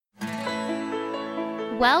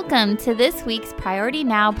Welcome to this week's Priority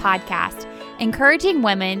Now podcast, encouraging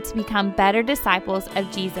women to become better disciples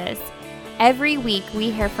of Jesus. Every week,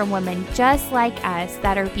 we hear from women just like us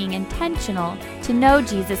that are being intentional to know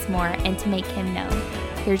Jesus more and to make him known.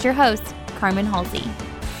 Here's your host, Carmen.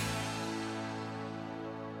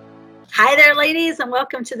 Hi there, ladies, and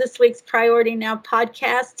welcome to this week's Priority Now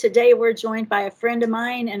podcast. Today, we're joined by a friend of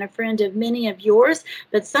mine and a friend of many of yours,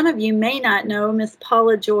 but some of you may not know Miss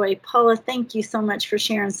Paula Joy. Paula, thank you so much for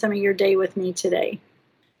sharing some of your day with me today.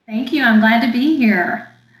 Thank you. I'm glad to be here.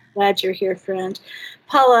 Glad you're here, friend.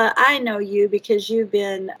 Paula, I know you because you've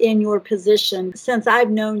been in your position since I've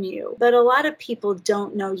known you, but a lot of people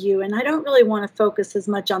don't know you, and I don't really want to focus as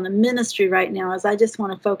much on the ministry right now as I just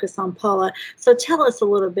want to focus on Paula. So tell us a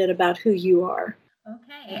little bit about who you are.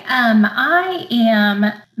 Okay. I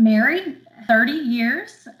am married 30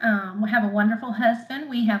 years. We have a wonderful husband.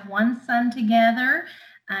 We have one son together.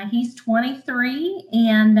 He's 23,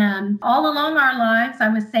 and all along our lives, I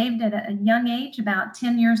was saved at a young age, about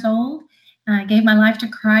 10 years old. I gave my life to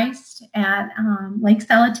Christ at Lake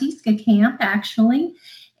Salatiska Camp, actually,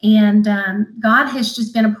 and God has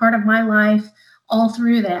just been a part of my life all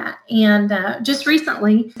through that. And just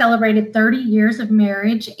recently celebrated 30 years of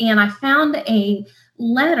marriage, and I found a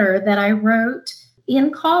letter that I wrote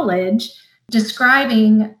in college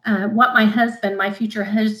describing what my future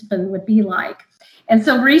husband would be like. And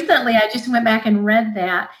so recently I just went back and read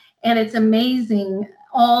that, and it's amazing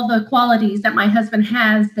all the qualities that my husband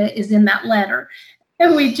has that is in that letter.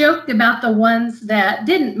 And we joked about the ones that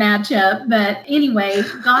didn't match up, but anyway,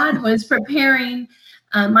 God was preparing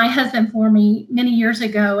my husband for me many years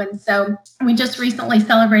ago, and so we just recently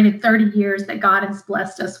celebrated 30 years that God has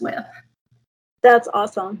blessed us with. That's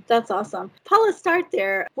awesome. That's awesome. Paula, start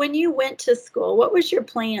there. When you went to school, what was your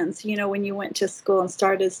plans, when you went to school and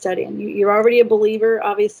started studying? You're already a believer.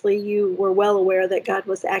 Obviously, you were well aware that God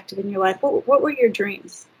was active in your life. What were your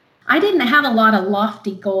dreams? I didn't have a lot of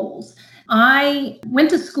lofty goals. I went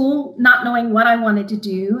to school not knowing what I wanted to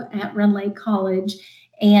do at Rend Lake College.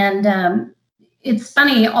 And it's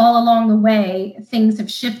funny, all along the way, things have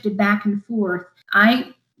shifted back and forth.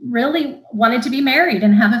 I really wanted to be married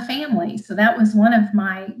and have a family. So that was one of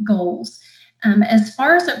my goals. As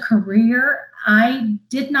far as a career, I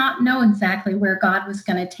did not know exactly where God was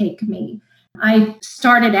going to take me. I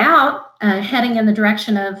started out heading in the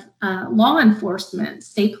direction of law enforcement,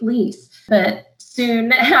 state police, but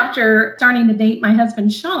soon after starting to date my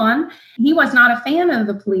husband, Sean, he was not a fan of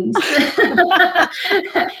the police.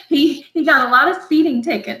 He got a lot of speeding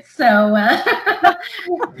tickets. So that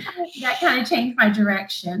kind of changed my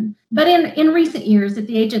direction. But in recent years, at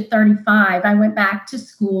the age of 35, I went back to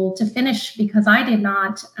school to finish because I did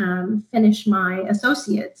not finish my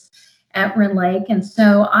associates at Rend Lake. And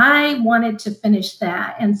so I wanted to finish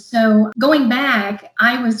that. And so going back,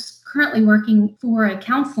 I was currently working for a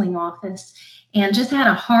counseling office and just had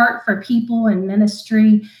a heart for people and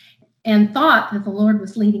ministry and thought that the Lord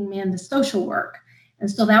was leading me into social work. And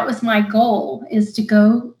so that was my goal, is to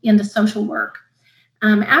go into social work.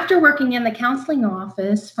 After working in the counseling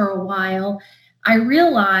office for a while, I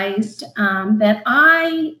realized that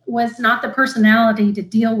I was not the personality to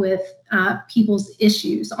deal with people's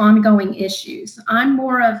issues, ongoing issues. I'm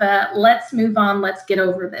more of a let's move on, let's get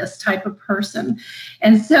over this type of person.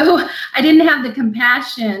 And so I didn't have the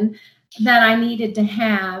compassion that I needed to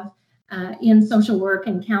have in social work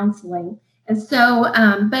and counseling. And so,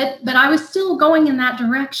 but I was still going in that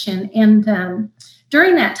direction. And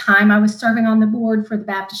during that time, I was serving on the board for the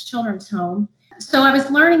Baptist Children's Home. So I was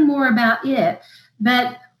learning more about it.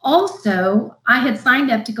 But also, I had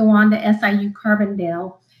signed up to go on to SIU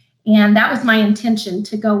Carbondale, and that was my intention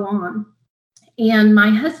to go on. And my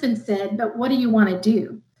husband said, "But what do you want to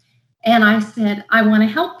do?" And I said, "I want to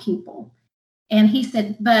help people." And he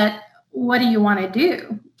said, "But what do you want to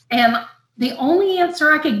do?" And the only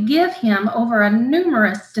answer I could give him over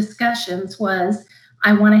numerous discussions was,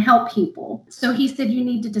 "I want to help people." So he said, "You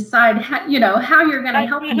need to decide how you're going to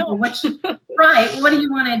help people. Right? What do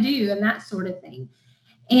you want to do?" And that sort of thing.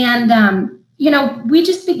 And we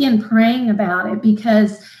just began praying about it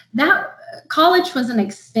because that college was an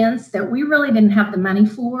expense that we really didn't have the money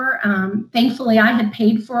for. Thankfully, I had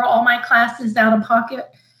paid for all my classes out of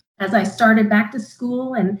pocket as I started back to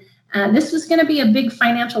school, and this was going to be a big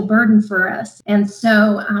financial burden for us. And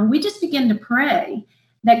so we just began to pray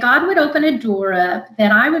that God would open a door up,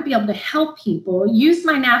 that I would be able to help people, use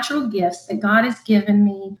my natural gifts that God has given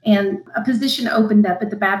me. And a position opened up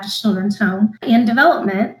at the Baptist Children's Home in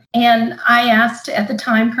development. And I asked at the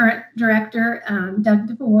time current director, Doug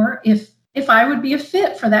DeVore, if I would be a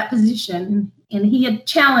fit for that position. And he had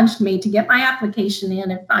challenged me to get my application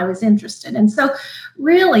in if I was interested. And so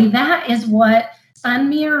really that is what spun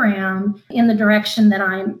me around in the direction that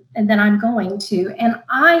I'm going to. And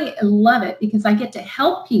I love it because I get to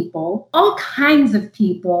help people, all kinds of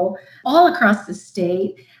people, all across the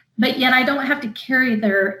state, but yet I don't have to carry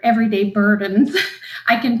their everyday burdens.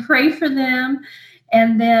 I can pray for them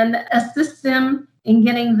and then assist them in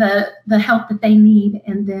getting the help that they need,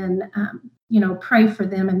 and then pray for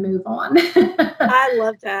them and move on. I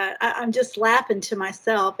love that. I'm just laughing to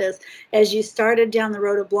myself as you started down the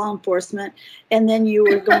road of law enforcement, and then you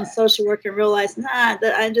were going social work and realized, that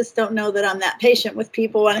I just don't know that I'm that patient with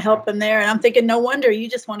people and help them there. And I'm thinking, no wonder you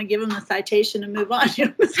just want to give them the citation and move on.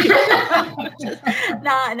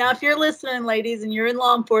 Now, if you're listening, ladies, and you're in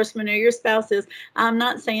law enforcement or your spouse is, I'm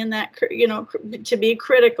not saying that, to be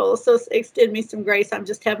critical. So extend me some grace. I'm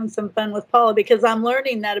just having some fun with Paula because I'm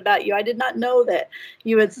learning that about you. I did not know that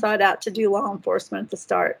you had sought out to do law enforcement at the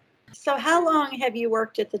start. So how long have you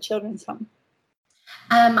worked at the children's home?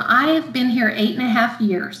 I've been here 8.5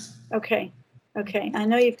 years. Okay. I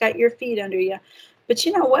know you've got your feet under you, but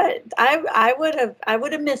you know what? I would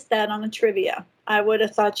have missed that on a trivia. I would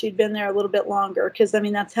have thought you'd been there a little bit longer because,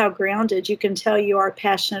 that's how grounded you can tell you are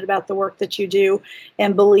passionate about the work that you do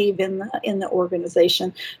and believe in the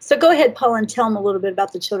organization. So go ahead, Paula, and tell them a little bit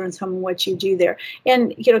about the children's home and what you do there.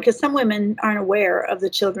 And, because some women aren't aware of the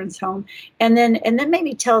children's home. And then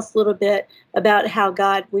maybe tell us a little bit about how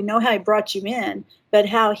God, we know how he brought you in, but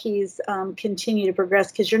how he's continued to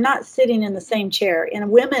progress, because you're not sitting in the same chair. And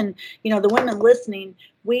women, the women listening,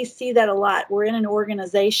 we see that a lot. We're in an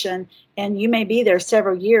organization and you may be there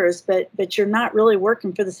several years, but you're not really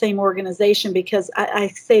working for the same organization because I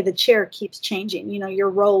say the chair keeps changing.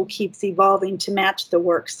 Your role keeps evolving to match the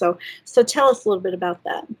work. So tell us a little bit about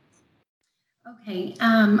that. Okay.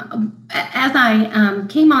 As I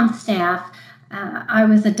came on staff, I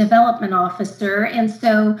was a development officer, and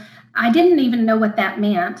so I didn't even know what that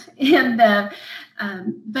meant. And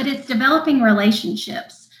but it's developing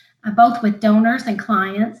relationships, both with donors and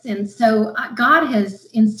clients. And so God has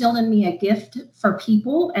instilled in me a gift for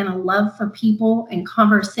people and a love for people and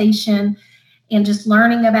conversation and just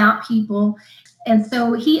learning about people. And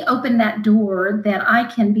so he opened that door that I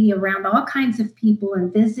can be around all kinds of people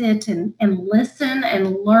and visit and listen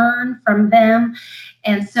and learn from them.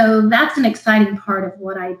 And so that's an exciting part of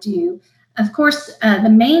what I do. Of course, the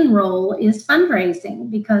main role is fundraising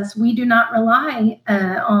because we do not rely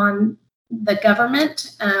on the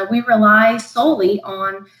government. We rely solely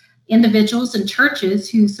on individuals and churches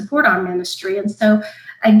who support our ministry. And so,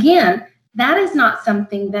 again, that is not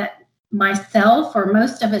something that myself or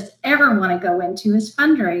most of us ever want to go into is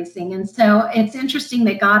fundraising. And so it's interesting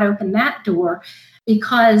that God opened that door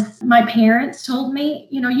because my parents told me,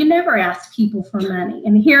 you never ask people for money.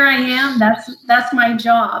 And here I am, that's my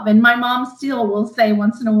job. And my mom still will say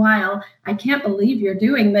once in a while, I can't believe you're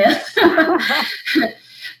doing this.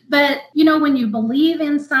 But, when you believe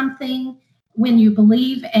in something, when you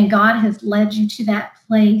believe and God has led you to that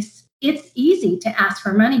place, it's easy to ask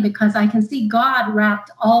for money because I can see God wrapped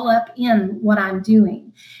all up in what I'm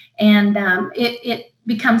doing. And it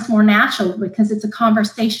becomes more natural because it's a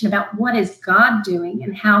conversation about what is God doing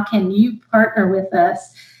and how can you partner with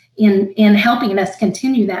us in helping us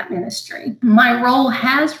continue that ministry. My role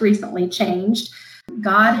has recently changed.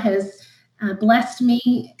 God has blessed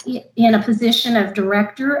me in a position of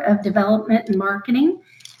director of development and marketing.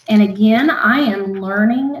 And again, I am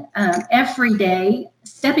learning every day,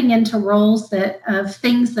 stepping into roles of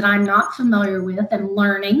things that I'm not familiar with and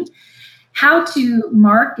learning. How to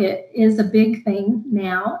market is a big thing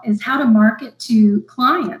now, is how to market to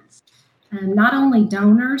clients, and not only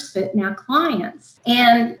donors, but now clients.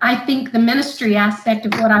 And I think the ministry aspect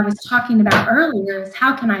of what I was talking about earlier is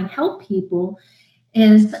how can I help people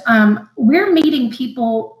is we're meeting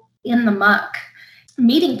people in the muck,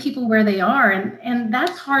 meeting people where they are. And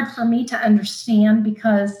that's hard for me to understand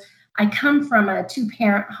because I come from a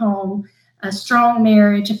 2-parent home, a strong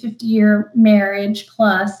marriage, a 50-year marriage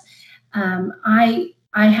plus. I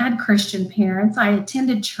had Christian parents. I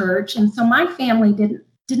attended church. And so my family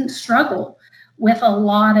didn't struggle with a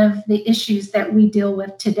lot of the issues that we deal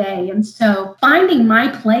with today. And so finding my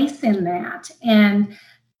place in that and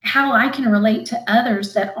how I can relate to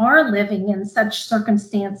others that are living in such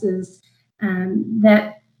circumstances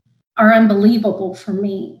that are unbelievable for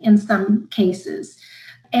me in some cases.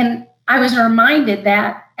 And I was reminded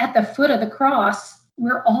that at the foot of the cross,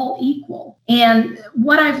 we're all equal. And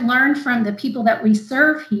what I've learned from the people that we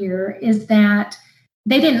serve here is that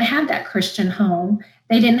they didn't have that Christian home.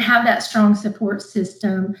 They didn't have that strong support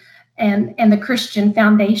system and the Christian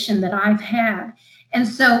foundation that I've had. And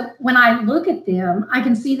so when I look at them, I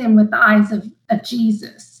can see them with the eyes of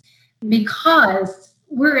Jesus, because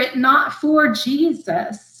were it not for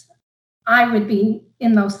Jesus, I would be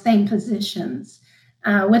in those same positions.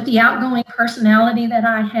 With the outgoing personality that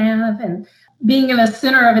I have and being in the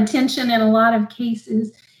center of attention in a lot of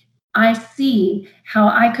cases, I see how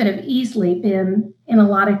I could have easily been in a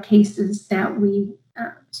lot of cases that we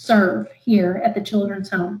serve here at the Children's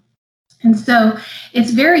Home. And so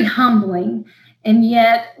it's very humbling. And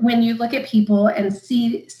yet, when you look at people and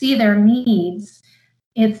see their needs,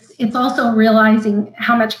 it's also realizing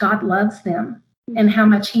how much God loves them and how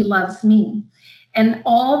much He loves me, and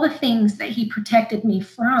all the things that He protected me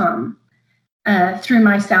from through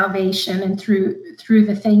my salvation and through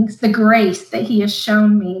the grace that He has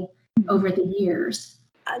shown me over the years.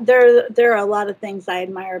 There are a lot of things I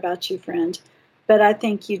admire about you, friend, but I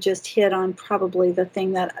think you just hit on probably the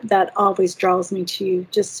thing that always draws me to you.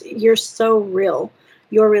 Just, you're so real.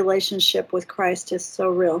 Your relationship with Christ is so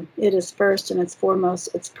real. It is first and it's foremost.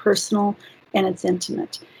 It's personal and it's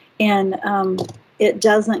intimate. And it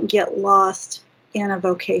doesn't get lost in a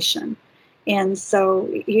vocation. And so,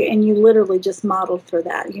 you literally just modeled for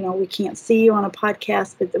that. We can't see you on a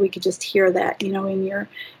podcast, but we could just hear that,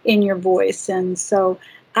 in your voice. And so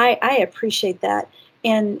I appreciate that.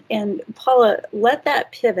 And Paula, let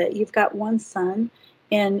that pivot. You've got one son.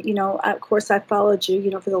 And, of course, I followed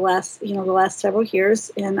you, for the last several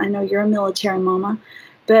years. And I know you're a military mama,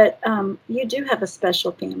 but you do have a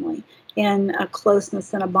special family and a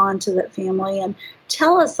closeness and a bond to that family. And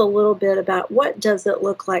tell us a little bit about, what does it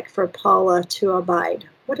look like for Paula to abide?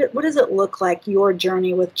 What does it look like, your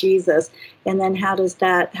journey with Jesus? And then how does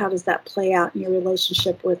that play out in your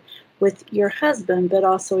relationship with your husband, but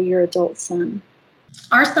also your adult son?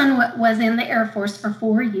 Our son was in the Air Force for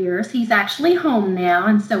 4 years. He's actually home now,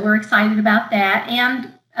 and so we're excited about that,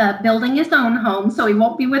 and building his own home, so he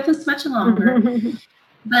won't be with us much longer.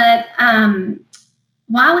 But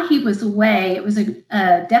while he was away, it was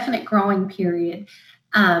a definite growing period.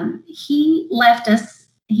 He left us.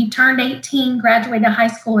 He turned 18, graduated high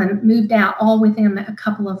school, and moved out all within a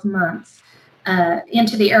couple of months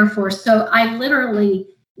into the Air Force. So I literally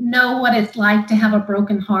know what it's like to have a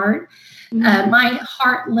broken heart. My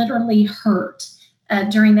heart literally hurt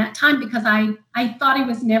during that time, because I thought he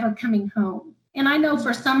was never coming home. And I know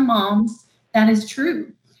for some moms that is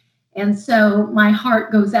true. And so my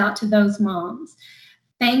heart goes out to those moms.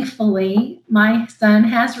 Thankfully, my son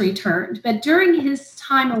has returned. But during his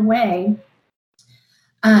time away,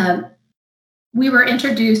 we were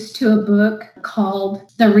introduced to a book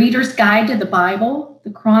called The Reader's Guide to the Bible,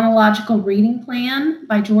 The Chronological Reading Plan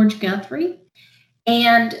by George Guthrie.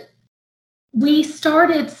 And we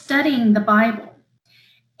started studying the Bible,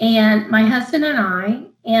 and my husband and I,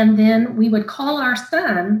 and then we would call our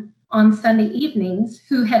son on Sunday evenings,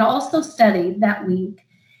 who had also studied that week,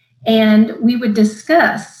 and we would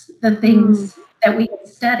discuss the things that we had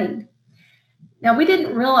studied. Now, we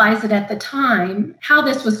didn't realize it at the time how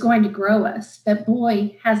this was going to grow us, but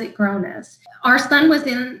boy, has it grown us. Our son was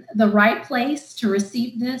in the right place to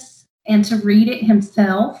receive this and to read it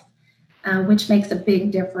himself, which makes a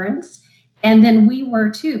big difference. And then we were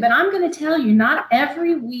too. But I'm going to tell you, not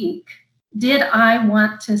every week did I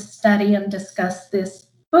want to study and discuss this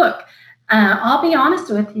book. I'll be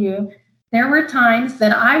honest with you. There were times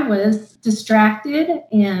that I was distracted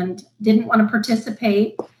and didn't want to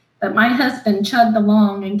participate, but my husband chugged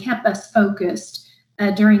along and kept us focused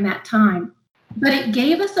during that time. But it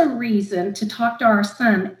gave us a reason to talk to our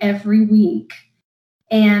son every week.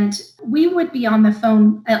 And we would be on the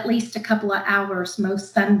phone at least a couple of hours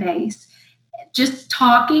most Sundays, just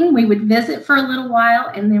talking. We would visit for a little while,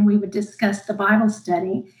 and then we would discuss the Bible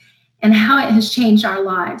study and how it has changed our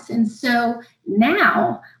lives. And so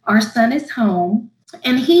now our son is home,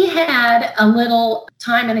 and he had a little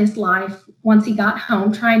time in his life once he got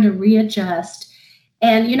home trying to readjust.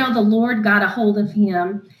 And, the Lord got a hold of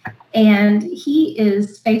him, and he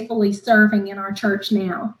is faithfully serving in our church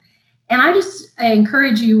now. And I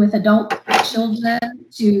encourage you with adult children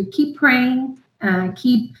to keep praying,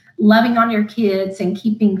 keep loving on your kids, and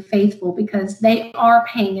keeping faithful, because they are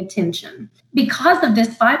paying attention. Because of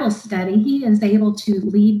this Bible study, he is able to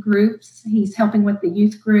lead groups. He's helping with the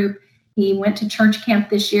youth group. He went to church camp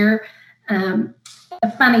this year.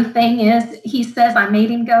 The funny thing is, he says I made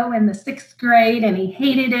him go in the 6th grade, and he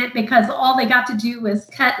hated it because all they got to do was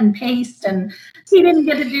cut and paste, and he didn't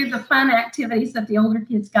get to do the fun activities that the older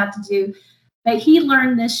kids got to do. But he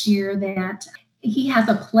learned this year that he has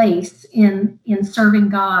a place in serving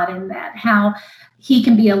God, and that how he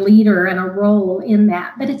can be a leader and a role in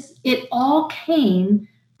that. But it all came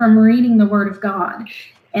from reading the Word of God.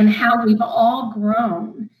 and how we've all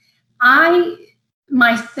grown. I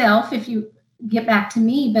myself, if you get back to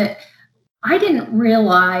me, but I didn't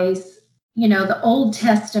realize, the Old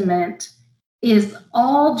Testament is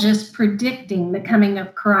all just predicting the coming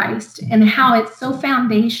of Christ, and how it's so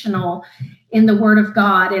foundational in the Word of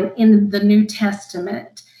God and in the New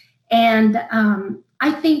Testament. And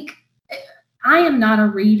I think I am not a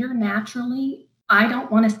reader naturally. I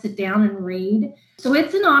don't want to sit down and read. So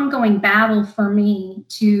it's an ongoing battle for me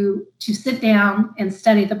to sit down and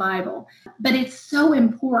study the Bible. But it's so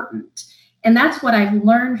important. And that's what I've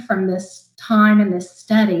learned from this time and this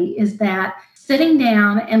study, is that sitting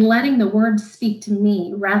down and letting the Word speak to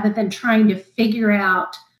me rather than trying to figure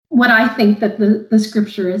out what I think that the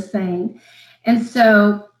Scripture is saying. And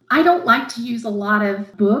so I don't like to use a lot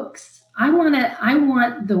of books. I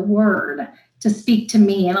want the Word to speak to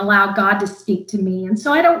me and allow God to speak to me. And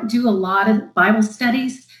so I don't do a lot of Bible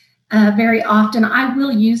studies very often. I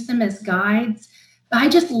will use them as guides, but I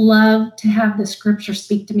just love to have the Scripture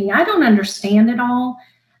speak to me. I don't understand it all.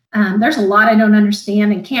 There's a lot I don't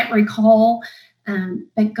understand and can't recall,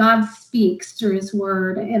 but God speaks through His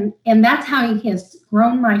Word. And that's how He has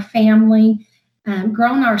grown my family,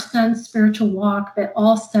 grown our son's spiritual walk, but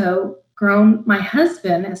also grown my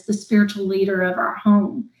husband as the spiritual leader of our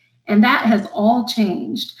home. And that has all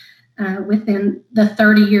changed within the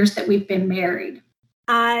 30 years that we've been married.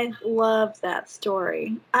 I love that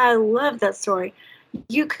story. I love that story.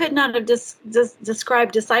 You could not have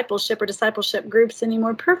described discipleship or discipleship groups any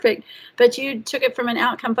more perfect, but you took it from an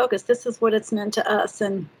outcome focus. This is what it's meant to us.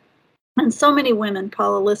 And so many women,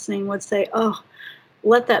 Paula, listening would say, oh,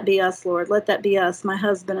 let that be us, Lord. Let that be us, my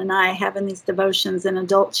husband and I, having these devotions and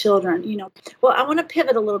adult children. Well, I want to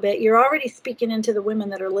pivot a little bit. You're already speaking into the women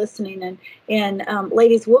that are listening, and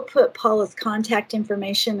ladies, we'll put Paula's contact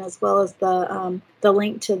information as well as the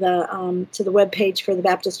link to the webpage for the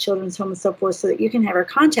Baptist Children's Home and so forth, so that you can have her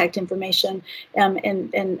contact information.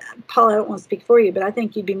 And Paula, I don't want to speak for you, but I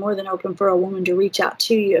think you'd be more than open for a woman to reach out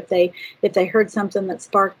to you if they heard something that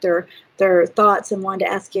sparked their thoughts and wanted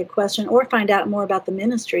to ask you a question or find out more about the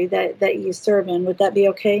ministry that you serve in. Would that be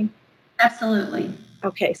okay? Absolutely.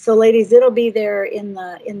 Okay, so ladies, it'll be there in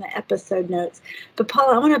the episode notes. But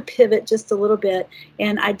Paula, I want to pivot just a little bit,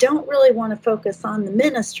 and I don't really want to focus on the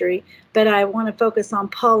ministry, but I want to focus on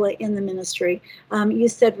Paula in the ministry. You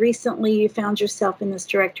said recently you found yourself in this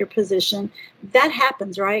director position. That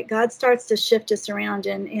happens, right? God starts to shift us around,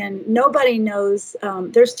 and nobody knows.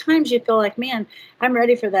 There's times you feel like, man, I'm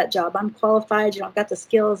ready for that job. I'm qualified. I've got the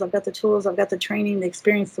skills, I've got the tools, I've got the training, the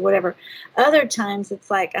experience, the whatever. Other times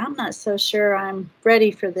it's like, I'm not so sure I'm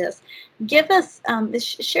ready for this. Give us,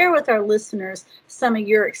 share with our listeners some of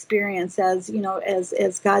your experience as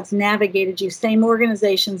God's navigated you, same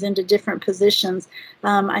organizations, into different positions.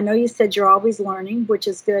 I know you said you're always learning, which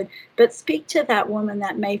is good, but speak to that woman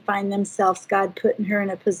that may find themselves, God putting her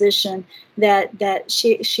in a position that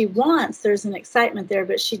she wants. There's an excitement there,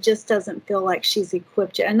 but she just doesn't feel like she's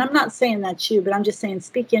equipped yet. And I'm not saying that's you, but I'm just saying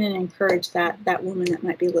speak in and encourage that woman that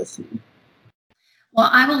might be listening. Well,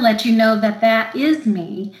 I will let you know that is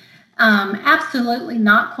me. Absolutely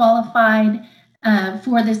not qualified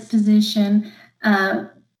for this position.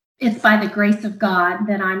 It's by the grace of God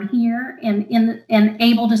that I'm here and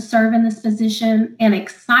able to serve in this position, and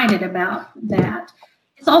excited about that.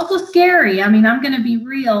 It's also scary. I mean, I'm going to be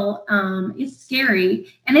real. It's scary,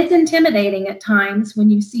 and it's intimidating at times when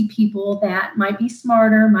you see people that might be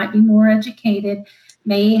smarter, might be more educated,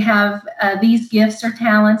 may have these gifts or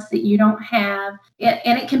talents that you don't have,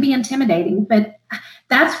 and it can be intimidating. But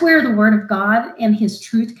that's where the Word of God and His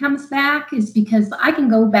truth comes back, is because I can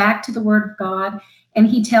go back to the Word of God and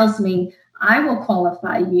He tells me, I will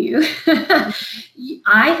qualify you.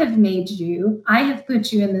 I have made you. I have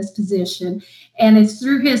put you in this position. And it's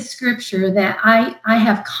through His Scripture that I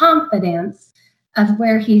have confidence of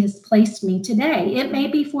where He has placed me today. It may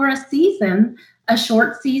be for a season, a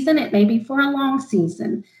short season. It may be for a long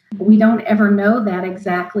season. We don't ever know that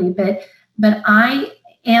exactly, but I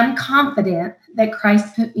am confident that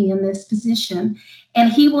Christ put me in this position,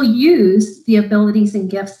 and He will use the abilities and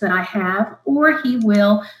gifts that I have, or He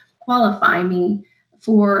will qualify me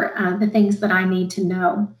for the things that I need to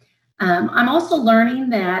know. I'm also learning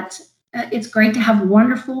that it's great to have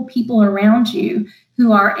wonderful people around you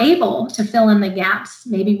who are able to fill in the gaps,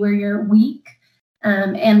 maybe where you're weak,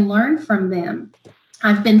 and learn from them.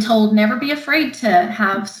 I've been told never be afraid to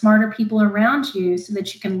have smarter people around you so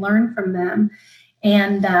that you can learn from them.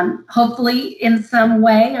 And hopefully in some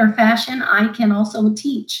way or fashion, I can also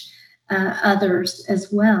teach others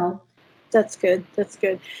as well. That's good. That's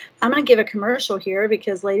good. I'm going to give a commercial here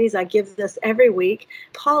because, ladies, I give this every week.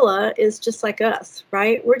 Paula is just like us,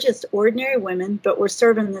 right? We're just ordinary women, but we're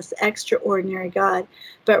serving this extraordinary God.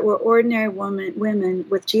 But we're ordinary women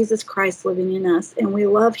with Jesus Christ living in us, and we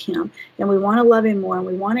love him, and we want to love him more, and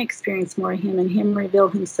we want to experience more of him, and him reveal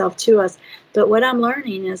himself to us. But what I'm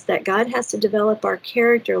learning is that God has to develop our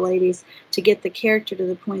character, ladies, to get the character to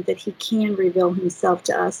the point that he can reveal himself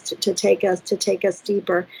to us, to take us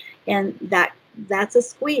deeper. And that's a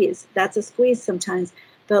squeeze. That's a squeeze sometimes.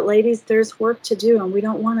 But ladies, there's work to do, and we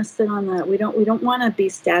don't want to sit on that. We don't want to be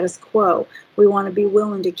status quo. We want to be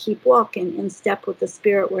willing to keep walking in step with the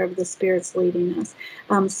Spirit wherever the Spirit's leading us.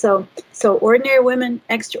 So ordinary women,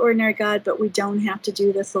 extraordinary God, but we don't have to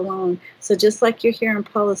do this alone. So just like you're hearing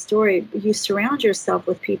Paula's story, you surround yourself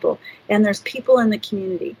with people, and there's people in the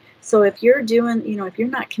community. So if you're if you're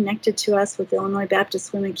not connected to us with the Illinois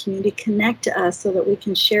Baptist Women Community, connect to us so that we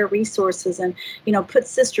can share resources and, put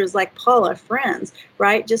sisters like Paula, friends,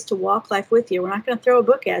 right, just to walk life with you. We're not going to throw a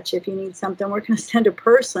book at you if you need something. We're going to send a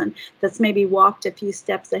person that's maybe walked a few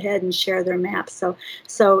steps ahead and share their map. So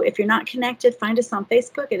if you're not connected, find us on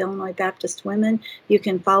Facebook at Illinois Baptist Women. You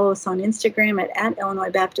can follow us on Instagram at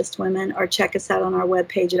Illinois Baptist Women, or check us out on our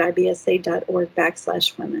webpage at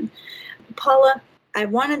ibsa.org/women. Paula, I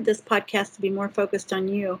wanted this podcast to be more focused on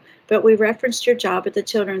you, but we referenced your job at the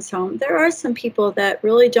children's home. There are some people that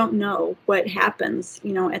really don't know what happens,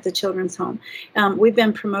 at the children's home. We've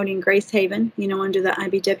been promoting Grace Haven, under the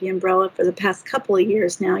IBW umbrella for the past couple of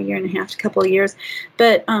years now, year and a half, couple of years.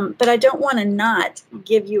 But I don't want to not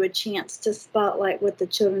give you a chance to spotlight what the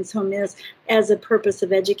children's home is as a purpose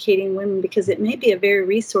of educating women, because it may be a very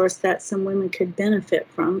resource that some women could benefit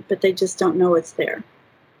from, but they just don't know it's there.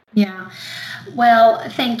 Yeah. Well,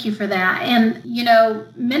 thank you for that. And,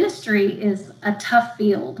 ministry is a tough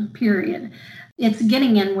field, period. It's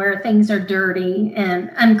getting in where things are dirty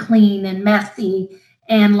and unclean and messy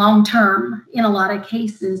and long-term in a lot of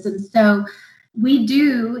cases. And so we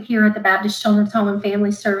do here at the Baptist Children's Home and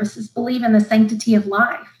Family Services believe in the sanctity of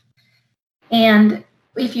life. And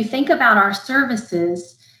if you think about our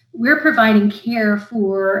services, we're providing care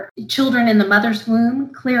for children in the mother's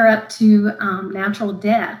womb, clear up to natural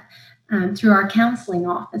death through our counseling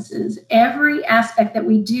offices. Every aspect that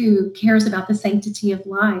we do cares about the sanctity of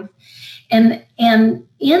life. And in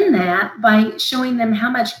that, by showing them how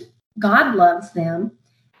much God loves them,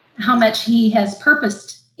 how much he has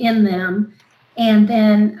purposed in them, and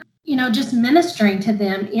then, just ministering to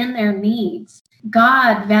them in their needs.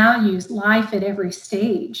 God values life at every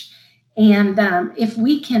stage. And if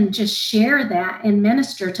we can just share that and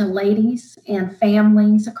minister to ladies and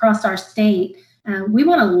families across our state, we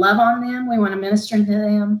want to love on them. We want to minister to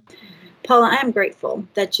them. Paula, I'm grateful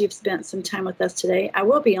that you've spent some time with us today. I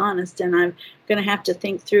will be honest, and I'm going to have to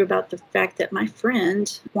think through about the fact that my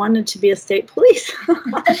friend wanted to be a state police.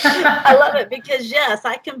 I love it because, yes,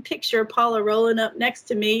 I can picture Paula rolling up next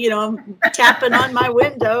to me, I'm tapping on my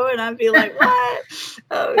window, and I'd be like, what?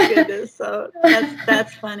 Oh, goodness. So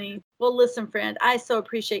that's funny. Well, listen, friend, I so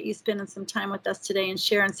appreciate you spending some time with us today and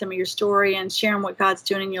sharing some of your story and sharing what God's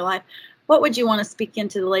doing in your life. What would you want to speak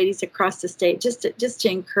into the ladies across the state, just to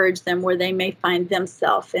encourage them where they may find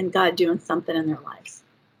themselves and God doing something in their lives?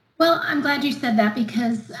 Well, I'm glad you said that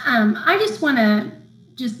because I just want to,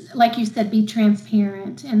 just like you said, be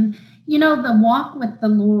transparent. And, the walk with the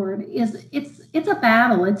Lord it's a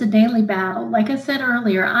battle. It's a daily battle. Like I said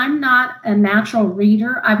earlier, I'm not a natural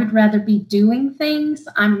reader. I would rather be doing things.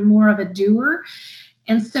 I'm more of a doer.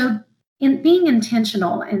 And so in being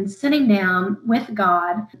intentional and sitting down with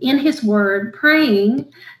God in his word,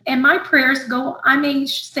 praying, and my prayers I may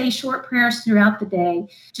say short prayers throughout the day,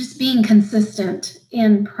 just being consistent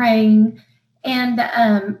in praying.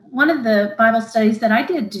 And one of the Bible studies that I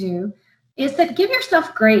did do is that give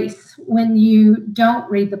yourself grace when you don't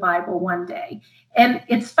read the Bible one day. And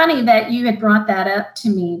it's funny that you had brought that up to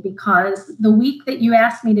me because the week that you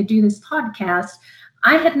asked me to do this podcast,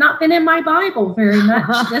 I had not been in my Bible very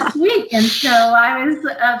much this week. And so I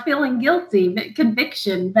was feeling guilty,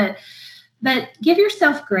 conviction, but give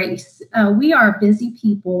yourself grace. We are busy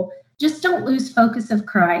people. Just don't lose focus of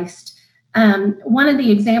Christ. One of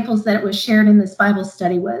the examples that was shared in this Bible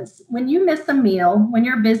study was when you miss a meal, when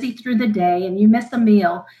you're busy through the day and you miss a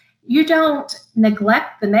meal, you don't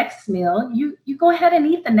neglect the next meal. You go ahead and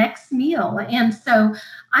eat the next meal. And so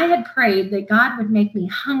I had prayed that God would make me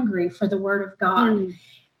hungry for the word of God.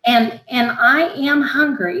 And I am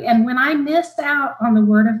hungry. And when I miss out on the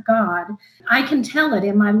word of God, I can tell it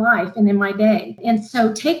in my life and in my day. And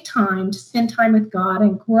so take time to spend time with God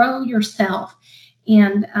and grow yourself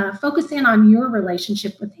and focus in on your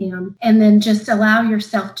relationship with him, and then just allow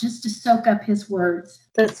yourself just to soak up his words.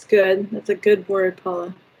 That's good. That's a good word,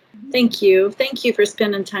 Paula. Thank you. Thank you for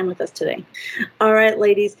spending time with us today. All right,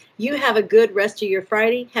 ladies, you have a good rest of your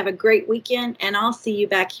Friday. Have a great weekend, and I'll see you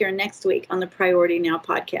back here next week on the Priority Now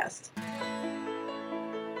podcast.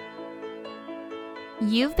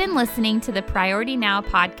 You've been listening to the Priority Now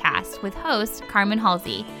podcast with host Carmen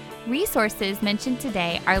Halsey. Resources mentioned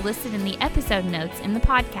today are listed in the episode notes in the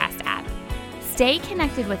podcast app. Stay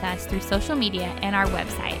connected with us through social media and our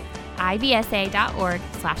website,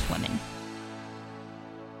 ibsa.org/women.